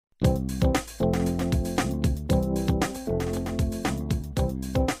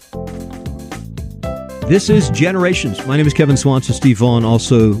This is Generations. My name is Kevin Swanson. Steve Vaughn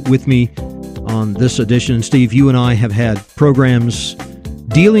also with me on this edition. Steve, you and I have had programs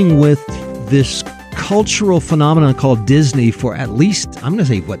dealing with this cultural phenomenon called Disney for at least, I'm going to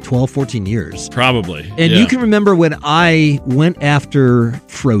say, 12, 14 years? Probably. And you can remember when I went after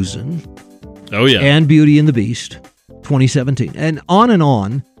Frozen. Oh, yeah. And Beauty and the Beast, 2017. And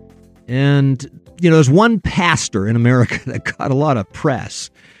on. And, there's one pastor in America that got a lot of press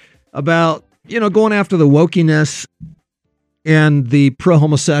about, going after the wokeness and the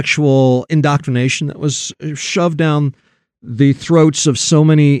pro-homosexual indoctrination that was shoved down the throats of so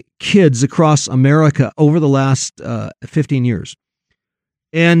many kids across America over the last 15 years.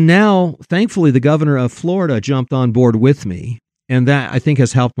 And now, thankfully, the governor of Florida jumped on board with me, and that, I think,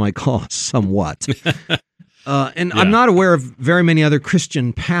 has helped my cause somewhat. I'm not aware of very many other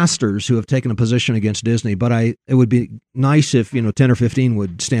Christian pastors who have taken a position against Disney, but it would be nice if, 10 or 15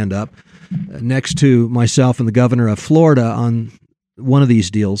 would stand up next to myself and the governor of Florida on one of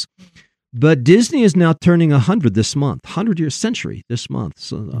these deals. But Disney is now turning 100 this month, 100-year century this month.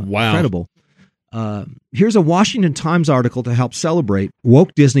 So wow. Incredible. Here's a Washington Times article to help celebrate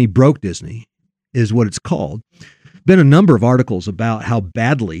Woke Disney, Broke Disney is what it's called. Been a number of articles about how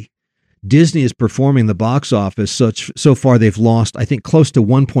badly Disney is performing the box office. So far, they've lost, I think, close to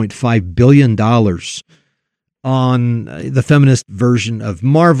 $1.5 billion on the feminist version of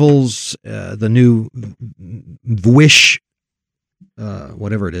Marvel's, the new Wish,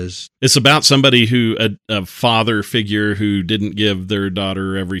 whatever it is. It's about somebody a father figure who didn't give their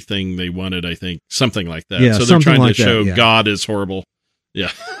daughter everything they wanted, I think. Something like that. Yeah, so they're trying to show that. God is horrible. Yeah.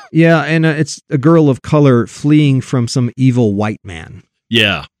 Yeah, and it's a girl of color fleeing from some evil white man.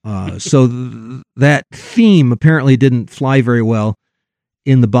 Yeah. So that theme apparently didn't fly very well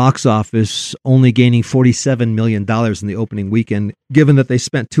in the box office, only gaining $47 million in the opening weekend, given that they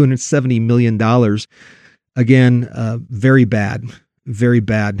spent $270 million. Again, very bad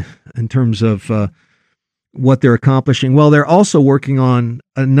in terms of what they're accomplishing. Well, they're also working on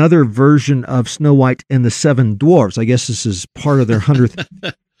another version of Snow White and the Seven Dwarfs. I guess this is part of their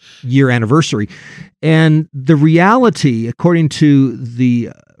 100th year anniversary. And the reality, according to the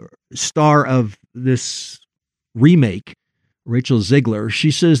star of this remake, Rachel Ziegler,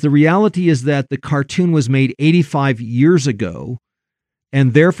 she says the reality is that the cartoon was made 85 years ago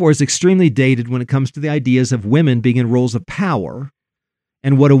and therefore is extremely dated when it comes to the ideas of women being in roles of power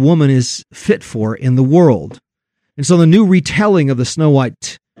and what a woman is fit for in the world. And so the new retelling of the Snow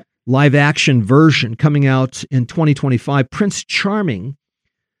White live-action version coming out in 2025, Prince Charming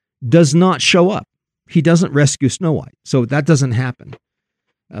does not show up. He doesn't rescue Snow White, so that doesn't happen.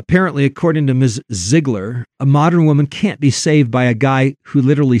 Apparently, according to Ms. Ziegler, a modern woman can't be saved by a guy who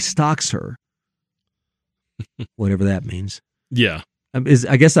literally stalks her, whatever that means. Yeah.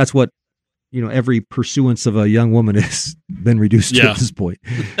 I guess that's what, every pursuance of a young woman has been reduced to at this point,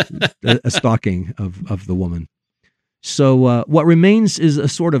 a stalking of the woman. So what remains is a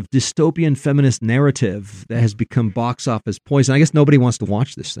sort of dystopian feminist narrative that has become box office poison. I guess nobody wants to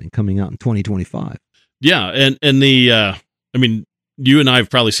watch this thing coming out in 2025. Yeah, and you and I have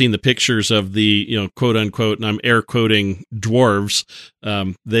probably seen the pictures of the, quote unquote, and I'm air quoting, dwarves.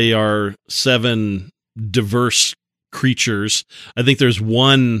 They are 7 diverse creatures. I think there's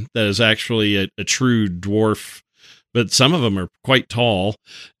one that is actually a true dwarf, but some of them are quite tall.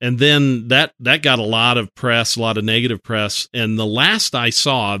 And then that got a lot of press, a lot of negative press. And the last I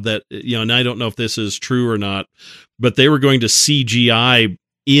saw that, and I don't know if this is true or not, but they were going to CGI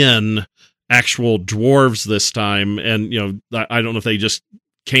in actual dwarves this time. And, I don't know if they just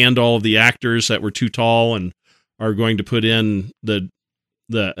canned all of the actors that were too tall and are going to put in the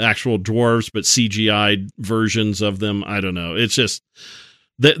actual dwarves, but CGI versions of them. I don't know. It's just,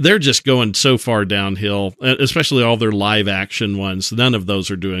 they're just going so far downhill, especially all their live action ones. None of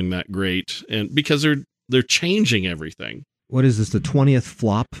those are doing that great. And because they're changing everything. What is this, the 20th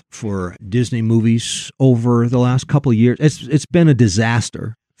flop for Disney movies over the last couple of years? It's been a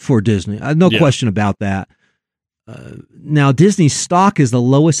disaster for Disney. No question about that. Now, Disney's stock is the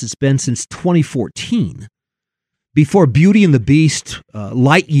lowest it's been since 2014. Before Beauty and the Beast,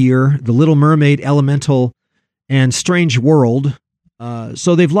 Lightyear, The Little Mermaid, Elemental, and Strange World.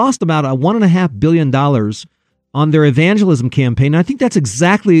 So they've lost about $1.5 billion on their evangelism campaign. I think that's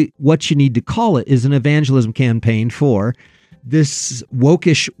exactly what you need to call it, is an evangelism campaign for this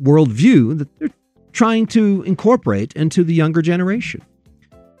wokish worldview that they're trying to incorporate into the younger generation.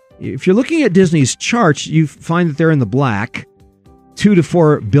 If you're looking at Disney's charts, you find that they're in the black, $2 to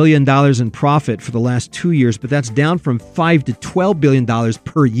 $4 billion in profit for the last 2 years, but that's down from $5 to $12 billion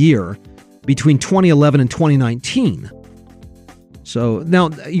per year between 2011 and 2019. So now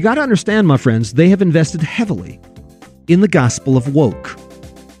you got to understand, my friends, they have invested heavily in the gospel of woke,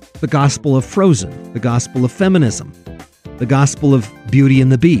 the gospel of Frozen, the gospel of feminism, the gospel of Beauty and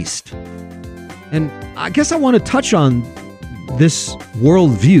the Beast. And I guess I want to touch on this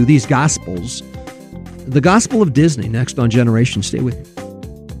worldview, these gospels, the gospel of Disney, next on Generation. Stay with me.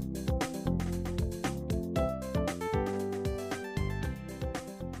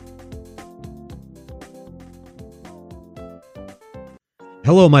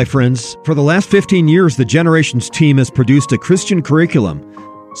 Hello, my friends. For the last 15 years, the Generations team has produced a Christian curriculum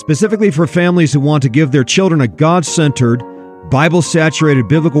specifically for families who want to give their children a God-centered, Bible-saturated,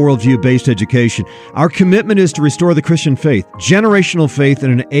 biblical worldview-based education. Our commitment is to restore the Christian faith, generational faith,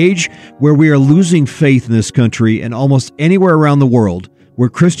 in an age where we are losing faith in this country and almost anywhere around the world where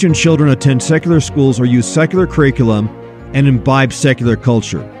Christian children attend secular schools or use secular curriculum and imbibe secular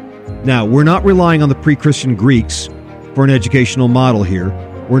culture. Now, we're not relying on the pre-Christian Greeks for an educational model here.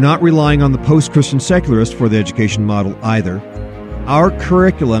 We're not relying on the post-Christian secularists for the education model either. Our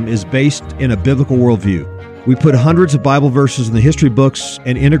curriculum is based in a biblical worldview. We put hundreds of Bible verses in the history books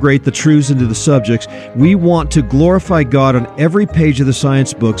and integrate the truths into the subjects. We want to glorify God on every page of the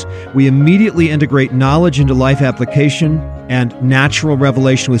science books. We immediately integrate knowledge into life application and natural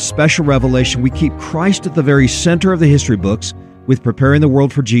revelation with special revelation. We keep Christ at the very center of the history books with preparing the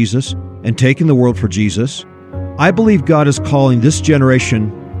world for Jesus and taking the world for Jesus. I believe God is calling this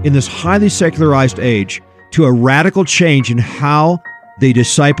generation in this highly secularized age to a radical change in how they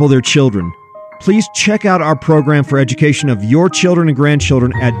disciple their children. Please check out our program for education of your children and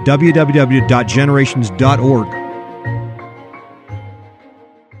grandchildren at www.generations.org.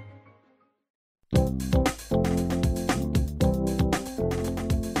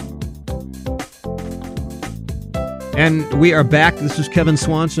 And we are back. This is Kevin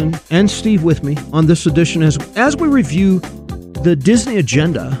Swanson and Steve with me on this edition as we review the Disney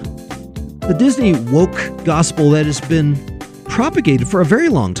agenda, the Disney woke gospel that has been propagated for a very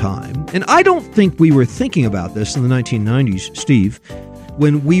long time. And I don't think we were thinking about this in the 1990s, Steve,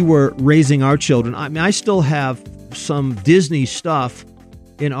 when we were raising our children. I mean, I still have some Disney stuff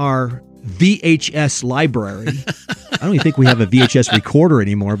in our VHS library. I don't even think we have a VHS recorder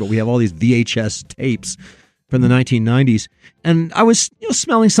anymore, but we have all these VHS tapes from the 1990s. And I was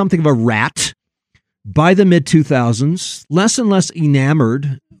smelling something of a rat by the mid-2000s, less and less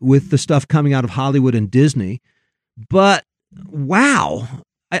enamored with the stuff coming out of Hollywood and Disney. But wow,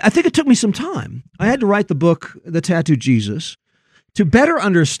 I think it took me some time. I had to write the book, The Tattooed Jesus, to better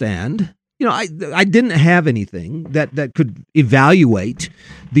understand. I didn't have anything that could evaluate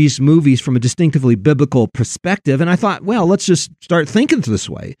these movies from a distinctively biblical perspective. And I thought, well, let's just start thinking this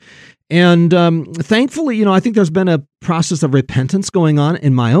way. And thankfully, I think there's been a process of repentance going on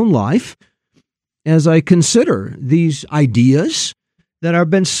in my own life as I consider these ideas that have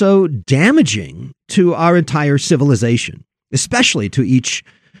been so damaging to our entire civilization, especially to each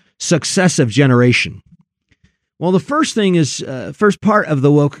successive generation. Well, the first thing is, first part of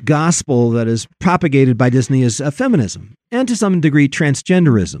the woke gospel that is propagated by Disney is feminism, and to some degree,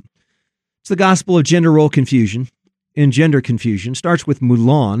 transgenderism. It's the gospel of gender role confusion and gender confusion. Starts with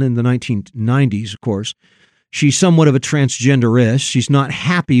Mulan in the 1990s, of course. She's somewhat of a transgenderist. She's not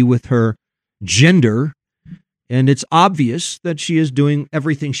happy with her gender, and it's obvious that she is doing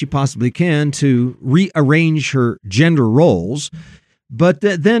everything she possibly can to rearrange her gender roles. But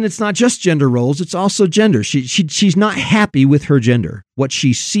then it's not just gender roles, it's also gender. She's not happy with her gender, what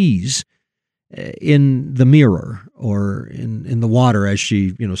she sees in the mirror or in the water as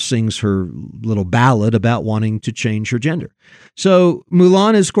she sings her little ballad about wanting to change her gender. So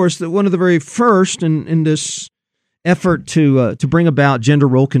Mulan is, of course, one of the very first in this effort to bring about gender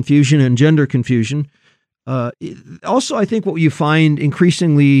role confusion and gender confusion. Also, I think what you find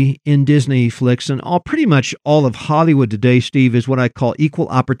increasingly in Disney flicks and pretty much all of Hollywood today, Steve, is what I call equal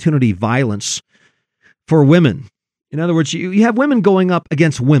opportunity violence for women. In other words, you have women going up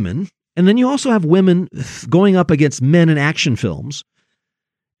against women, and then you also have women going up against men in action films.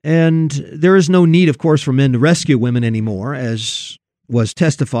 And there is no need, of course, for men to rescue women anymore, as was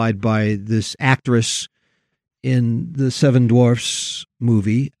testified by this actress in the Seven Dwarfs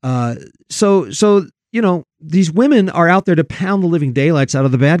movie. So these women are out there to pound the living daylights out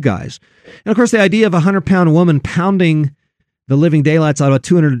of the bad guys. And of course, the idea of a 100-pound woman pounding the living daylights out of a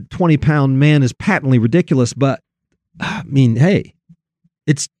 220-pound man is patently ridiculous. But I mean, hey,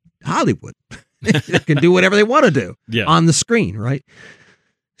 it's Hollywood. They can do whatever they want to do on the screen, right?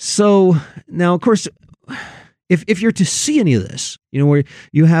 So now, of course, if you're to see any of this, where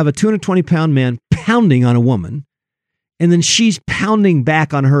you have a 220-pound man pounding on a woman, and then she's pounding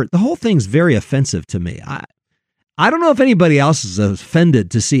back on her, the whole thing's very offensive to me. I don't know if anybody else is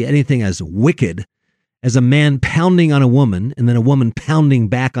offended to see anything as wicked as a man pounding on a woman and then a woman pounding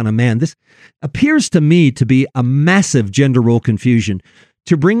back on a man. This appears to me to be a massive gender role confusion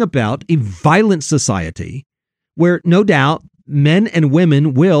to bring about a violent society where no doubt men and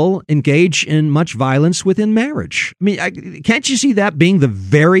women will engage in much violence within marriage. I mean, can't you see that being the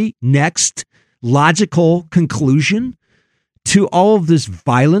very next logical conclusion to all of this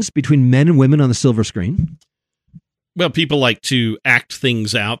violence between men and women on the silver screen? Well, people like to act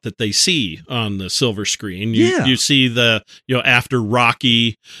things out that they see on the silver screen. You see after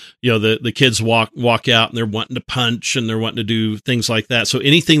Rocky, the kids walk out and they're wanting to punch and they're wanting to do things like that. So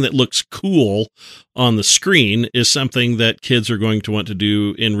anything that looks cool on the screen is something that kids are going to want to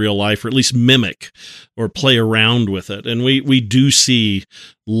do in real life, or at least mimic or play around with it. And we do see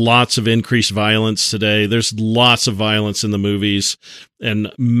lots of increased violence today. There's lots of violence in the movies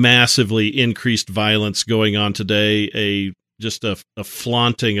and massively increased violence going on today. Just a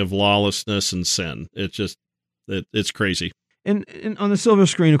flaunting of lawlessness and sin. It's crazy. And on the silver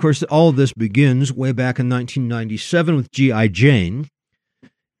screen, of course, all of this begins way back in 1997 with G.I. Jane,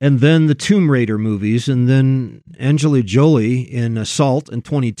 and then the Tomb Raider movies, and then Angelina Jolie in Assault in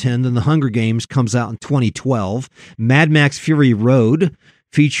 2010. Then The Hunger Games comes out in 2012. Mad Max Fury Road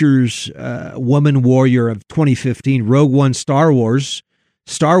features woman warrior of 2015. Rogue One Star Wars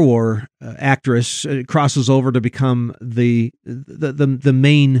actress crosses over to become the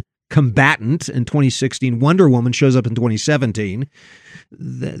main combatant in 2016. Wonder Woman shows up in 2017.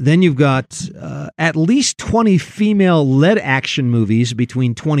 Then you've got at least 20 female-led action movies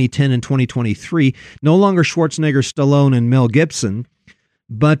between 2010 and 2023. No longer Schwarzenegger, Stallone, and Mel Gibson,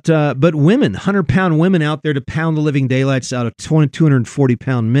 but women, 100-pound women out there to pound the living daylights out of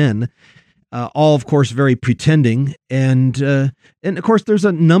 240-pound men. All, of course, very pretending. And of course, there's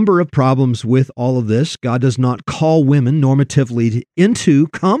a number of problems with all of this. God does not call women normatively into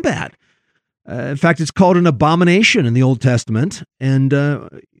combat. In fact, it's called an abomination in the Old Testament. And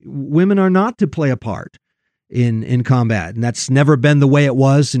women are not to play a part in combat. And that's never been the way it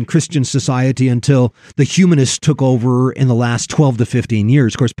was in Christian society until the humanists took over in the last 12 to 15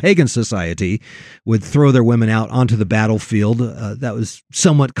 years. Of course, pagan society would throw their women out onto the battlefield. That was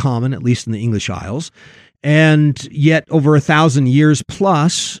somewhat common, at least in the English Isles. And yet over 1,000 years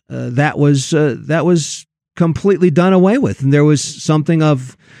plus, that was completely done away with. And there was something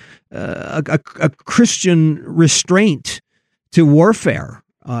of a Christian restraint to warfare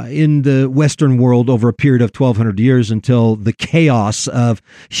in the Western world over a period of 1,200 years until the chaos of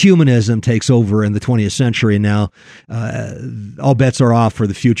humanism takes over in the 20th century. And now all bets are off for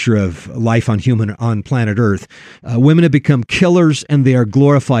the future of life on planet Earth. Women have become killers, and they are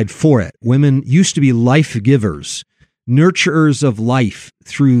glorified for it. Women used to be life givers, nurturers of life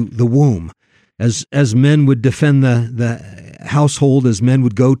through the womb. As men would defend the household, as men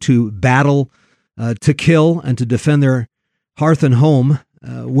would go to battle to kill and to defend their hearth and home,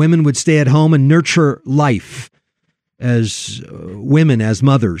 women would stay at home and nurture life as women, as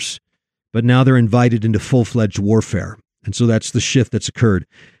mothers. But now they're invited into full-fledged warfare. And so that's the shift that's occurred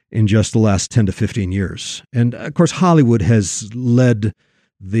in just the last 10 to 15 years. And, of course, Hollywood has led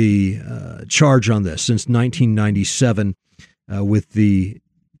the charge on this since 1997 with the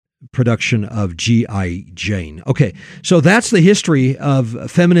production of G.I. Jane. Okay, so that's the history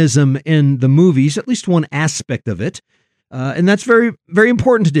of feminism in the movies, at least one aspect of it. And that's very, very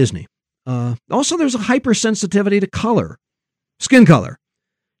important to Disney. Also, there's a hypersensitivity to color, skin color.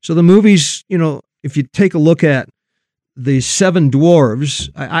 So the movies, if you take a look at the 7 dwarves,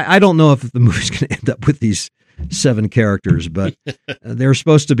 I don't know if the movie's going to end up with these 7 characters, but they're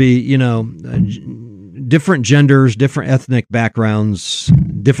supposed to be, different genders, different ethnic backgrounds,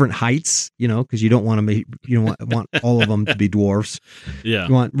 different heights, because you don't want want all of them to be dwarfs. Yeah.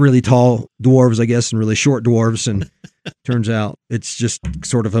 You want really tall dwarves, I guess, and really short dwarves. And turns out it's just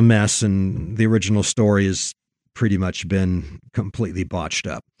sort of a mess. And the original story has pretty much been completely botched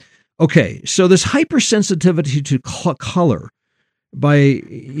up. Okay. So this hypersensitivity to color by,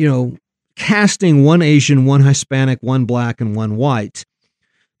 casting one Asian, one Hispanic, one black, and one white.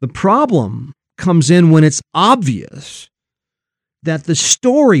 The problem comes in when it's obvious that the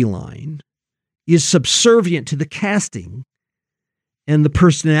storyline is subservient to the casting and the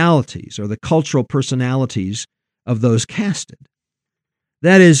personalities or the cultural personalities of those casted.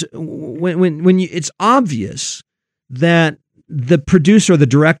 That is, when it's obvious that the producer or the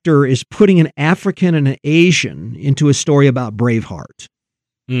director is putting an African and an Asian into a story about Braveheart.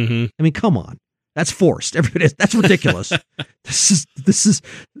 Mm-hmm. I mean, come on. That's forced. That's ridiculous. This is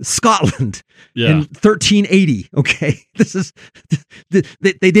Scotland in 1380. Okay,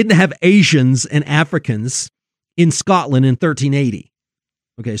 they didn't have Asians and Africans in Scotland in 1380.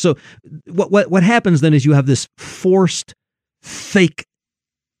 Okay, so what happens then is you have this forced fake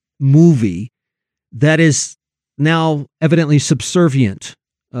movie that is now evidently subservient,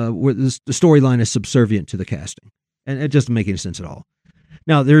 where the storyline is subservient to the casting. And it doesn't make any sense at all.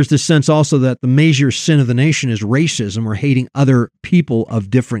 Now, there's this sense also that the major sin of the nation is racism or hating other people of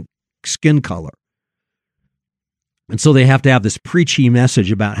different skin color. And so they have to have this preachy message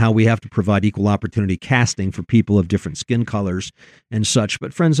about how we have to provide equal opportunity casting for people of different skin colors and such.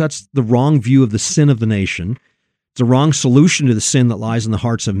 But friends, that's the wrong view of the sin of the nation. It's a wrong solution to the sin that lies in the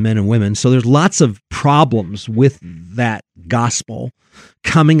hearts of men and women. So there's lots of problems with that gospel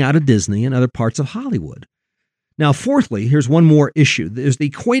coming out of Disney and other parts of Hollywood. Now, fourthly, here's one more issue. There's the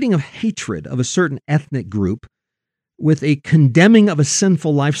equating of hatred of a certain ethnic group with a condemning of a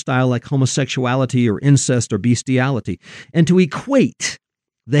sinful lifestyle like homosexuality or incest or bestiality. And to equate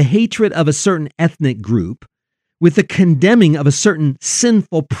the hatred of a certain ethnic group with the condemning of a certain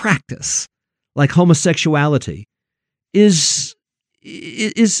sinful practice like homosexuality is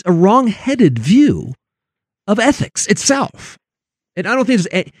a wrong-headed view of ethics itself. And I don't think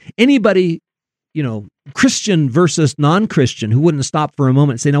there's anybody, Christian versus non-Christian, who wouldn't stop for a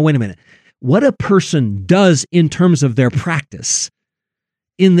moment and say, no, wait a minute. What a person does in terms of their practice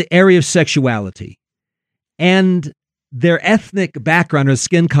in the area of sexuality and their ethnic background or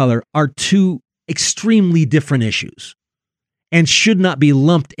skin color are two extremely different issues and should not be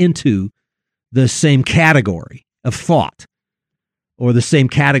lumped into the same category of thought or the same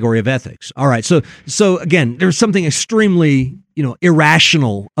category of ethics. All right. So again, there's something extremely,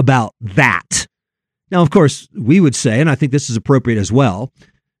 irrational about that. Now, of course, we would say, and I think this is appropriate as well,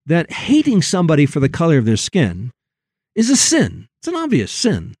 that hating somebody for the color of their skin is a sin. It's an obvious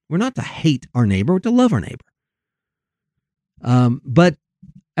sin. We're not to hate our neighbor, we're to love our neighbor. But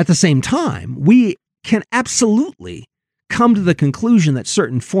at the same time, we can absolutely come to the conclusion that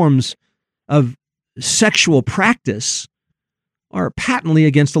certain forms of sexual practice are patently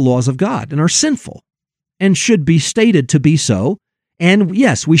against the laws of God and are sinful and should be stated to be so. And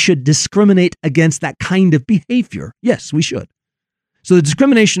yes, we should discriminate against that kind of behavior. Yes, we should. So the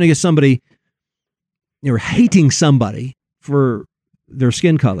discrimination against somebody, hating somebody for their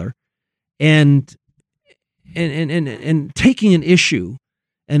skin color and taking an issue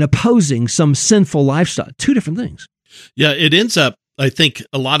and opposing some sinful lifestyle, two different things. Yeah, it ends up, I think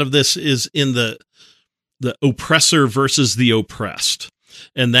a lot of this is in the oppressor versus the oppressed.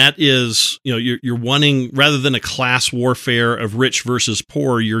 And that is, you're wanting, rather than a class warfare of rich versus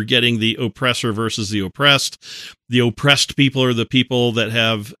poor, you're getting the oppressor versus the oppressed. The oppressed people are the people that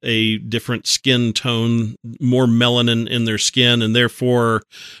have a different skin tone, more melanin in their skin, and therefore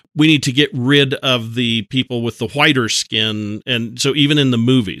we need to get rid of the people with the whiter skin. And so even in the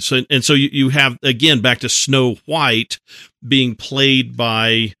movies, so you have, again, back to Snow White being played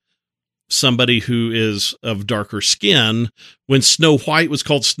by somebody who is of darker skin, when Snow White was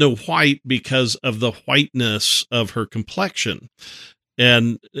called Snow White because of the whiteness of her complexion.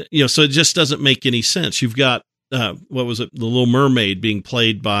 And, so it just doesn't make any sense. You've got, The Little Mermaid being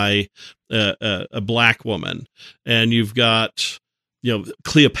played by a black woman. And you've got,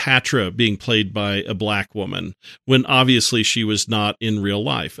 Cleopatra being played by a black woman when obviously she was not in real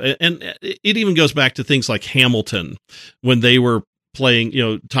life. And it even goes back to things like Hamilton, when they were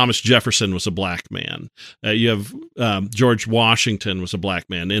playing, Thomas Jefferson was a black man. You have George Washington was a black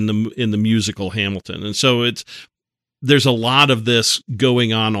man in the musical Hamilton, and so there's a lot of this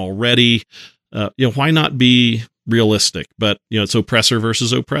going on already. Why not be realistic? But it's oppressor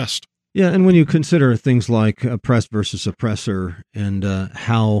versus oppressed. Yeah, and when you consider things like oppressed versus oppressor and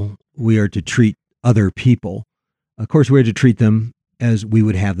how we are to treat other people, of course, we're to treat them as we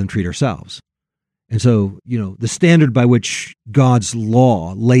would have them treat ourselves. And so, the standard by which God's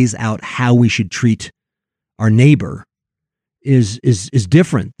law lays out how we should treat our neighbor is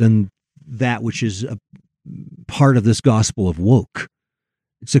different than that which is a part of this gospel of woke.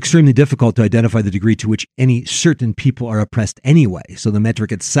 It's extremely difficult to identify the degree to which any certain people are oppressed anyway. So the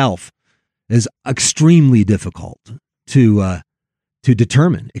metric itself is extremely difficult to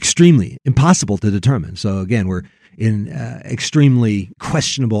determine, extremely impossible to determine. So again, we're in extremely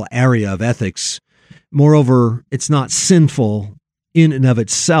questionable area of ethics. Moreover, it's not sinful in and of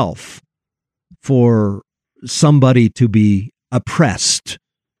itself for somebody to be oppressed.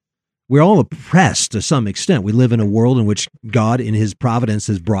 We're all oppressed to some extent. We live in a world in which God, in his providence,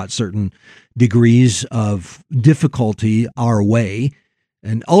 has brought certain degrees of difficulty our way.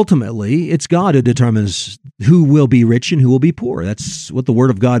 And ultimately, it's God who determines who will be rich and who will be poor. That's what the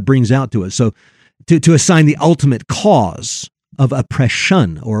Word of God brings out to us. So to assign the ultimate cause of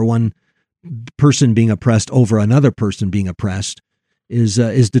oppression, or one person being oppressed over another person being oppressed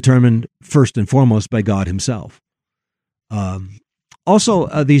is determined first and foremost by God himself.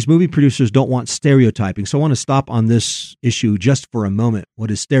 Also, these movie producers don't want stereotyping. So I want to stop on this issue just for a moment.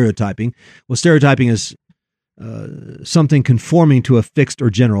 What is stereotyping? Well, stereotyping is something conforming to a fixed or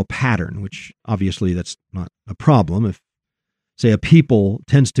general pattern, which obviously that's not a problem. If, say, a people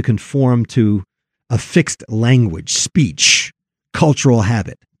tends to conform to a fixed language, speech, cultural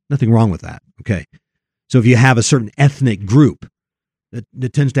habit, nothing wrong with that. Okay. So if you have a certain ethnic group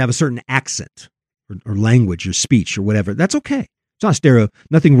that tends to have a certain accent or language or speech or whatever, that's okay. It's not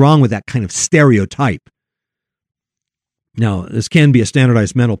nothing wrong with that kind of stereotype. Now, this can be a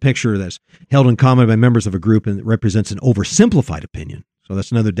standardized mental picture that's held in common by members of a group and represents an oversimplified opinion. So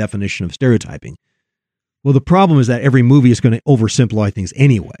that's another definition of stereotyping. Well, the problem is that every movie is going to oversimplify things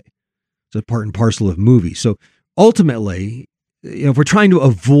anyway. It's a part and parcel of movies. So ultimately, if we're trying to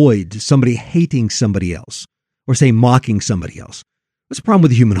avoid somebody hating somebody else or, say, mocking somebody else, what's the problem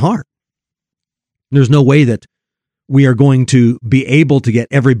with the human heart? There's no way that we are going to be able to get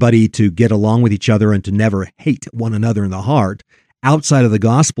everybody to get along with each other and to never hate one another in the heart outside of the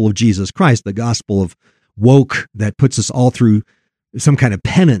gospel of Jesus Christ, the gospel of woke that puts us all through some kind of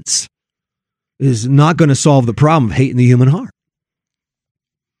penance, is not going to solve the problem of hate in the human heart.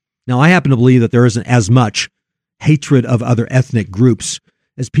 Now, I happen to believe that there isn't as much hatred of other ethnic groups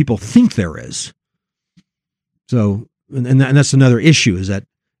as people think there is. So, and that's another issue, is that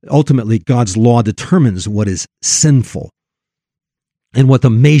ultimately, God's law determines what is sinful and what the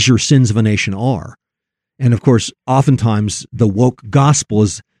major sins of a nation are. And of course, oftentimes the woke gospel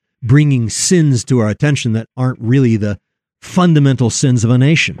is bringing sins to our attention that aren't really the fundamental sins of a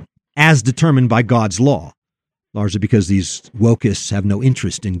nation, as determined by God's law, largely because these wokists have no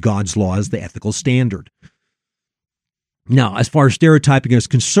interest in God's law as the ethical standard. Now, as far as stereotyping is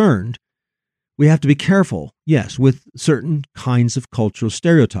concerned, we have to be careful, yes, with certain kinds of cultural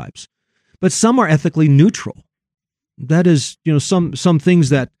stereotypes, but some are ethically neutral. That is, some things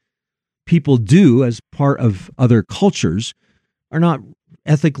that people do as part of other cultures are not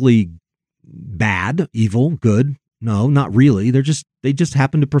ethically bad, evil, good. No, not really. They just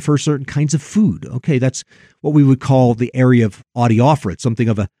happen to prefer certain kinds of food. Okay, that's what we would call the area of adiaphora, something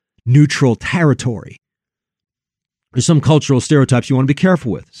of a neutral territory. There's some cultural stereotypes you want to be careful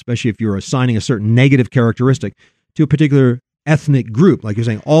with, especially if you're assigning a certain negative characteristic to a particular ethnic group. Like you're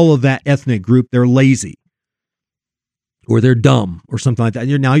saying, all of that ethnic group, they're lazy or they're dumb or something like that.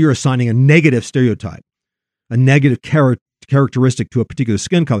 Now you're assigning a negative stereotype, a negative characteristic to a particular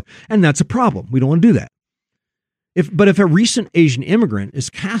skin color. And that's a problem. We don't want to do that. But if a recent Asian immigrant is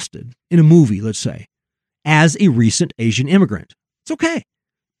casted in a movie, let's say, as a recent Asian immigrant, it's okay.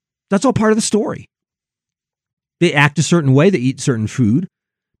 That's all part of the story. They act a certain way. They eat certain food.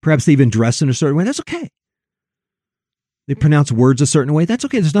 Perhaps they even dress in a certain way. That's okay. They pronounce words a certain way. That's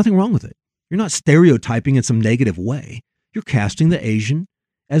okay. There's nothing wrong with it. You're not stereotyping in some negative way. You're casting the Asian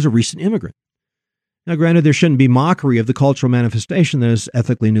as a recent immigrant. Now, granted, there shouldn't be mockery of the cultural manifestation that is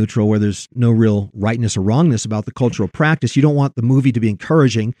ethically neutral, where there's no real rightness or wrongness about the cultural practice. You don't want the movie to be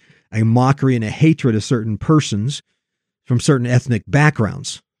encouraging a mockery and a hatred of certain persons from certain ethnic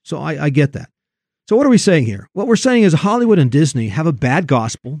backgrounds. So I get that. So what are we saying here? What we're saying is Hollywood and Disney have a bad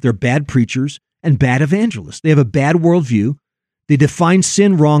gospel, they're bad preachers, and bad evangelists. They have a bad worldview. They define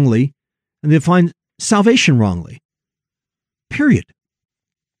sin wrongly, and they define salvation wrongly. Period.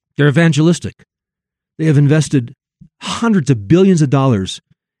 They're evangelistic. They have invested hundreds of billions of dollars,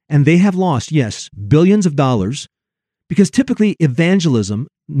 and they have lost, yes, billions of dollars, because typically evangelism,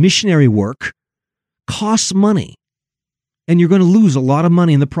 missionary work, costs money, and you're going to lose a lot of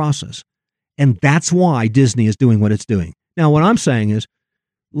money in the process. And that's why Disney is doing what it's doing. Now, what I'm saying is,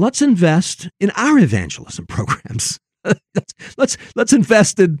 let's invest in our evangelism programs. let's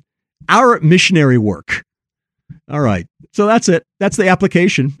invest in our missionary work. All right. So that's it. That's the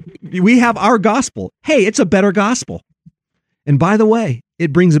application. We have our gospel. Hey, it's a better gospel. And by the way,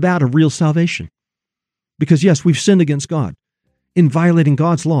 it brings about a real salvation. Because yes, we've sinned against God in violating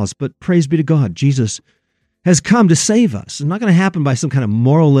God's laws, but praise be to God, Jesus has come to save us. It's not going to happen by some kind of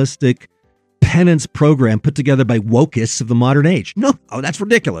moralistic penance program put together by wokists of the modern age. No, that's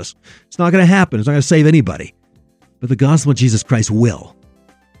ridiculous. It's not going to happen. It's not going to save anybody. But the gospel of Jesus Christ will.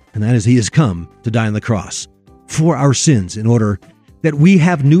 And that is, he has come to die on the cross for our sins in order that we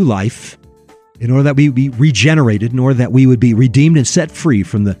have new life, in order that we be regenerated, in order that we would be redeemed and set free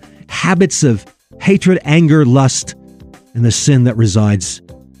from the habits of hatred, anger, lust, and the sin that resides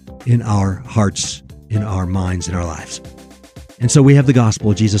in our hearts, in our minds, in our lives. And so we have the gospel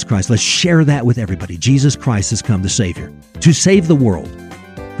of Jesus Christ. Let's share that with everybody. Jesus Christ has come, the Savior, to save the world.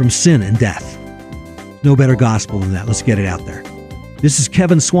 from sin and death. No better gospel than that. Let's get it out there. This is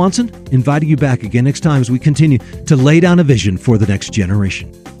Kevin Swanson, inviting you back again next time as we continue to lay down a vision for the next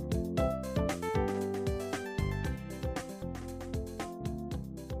generation.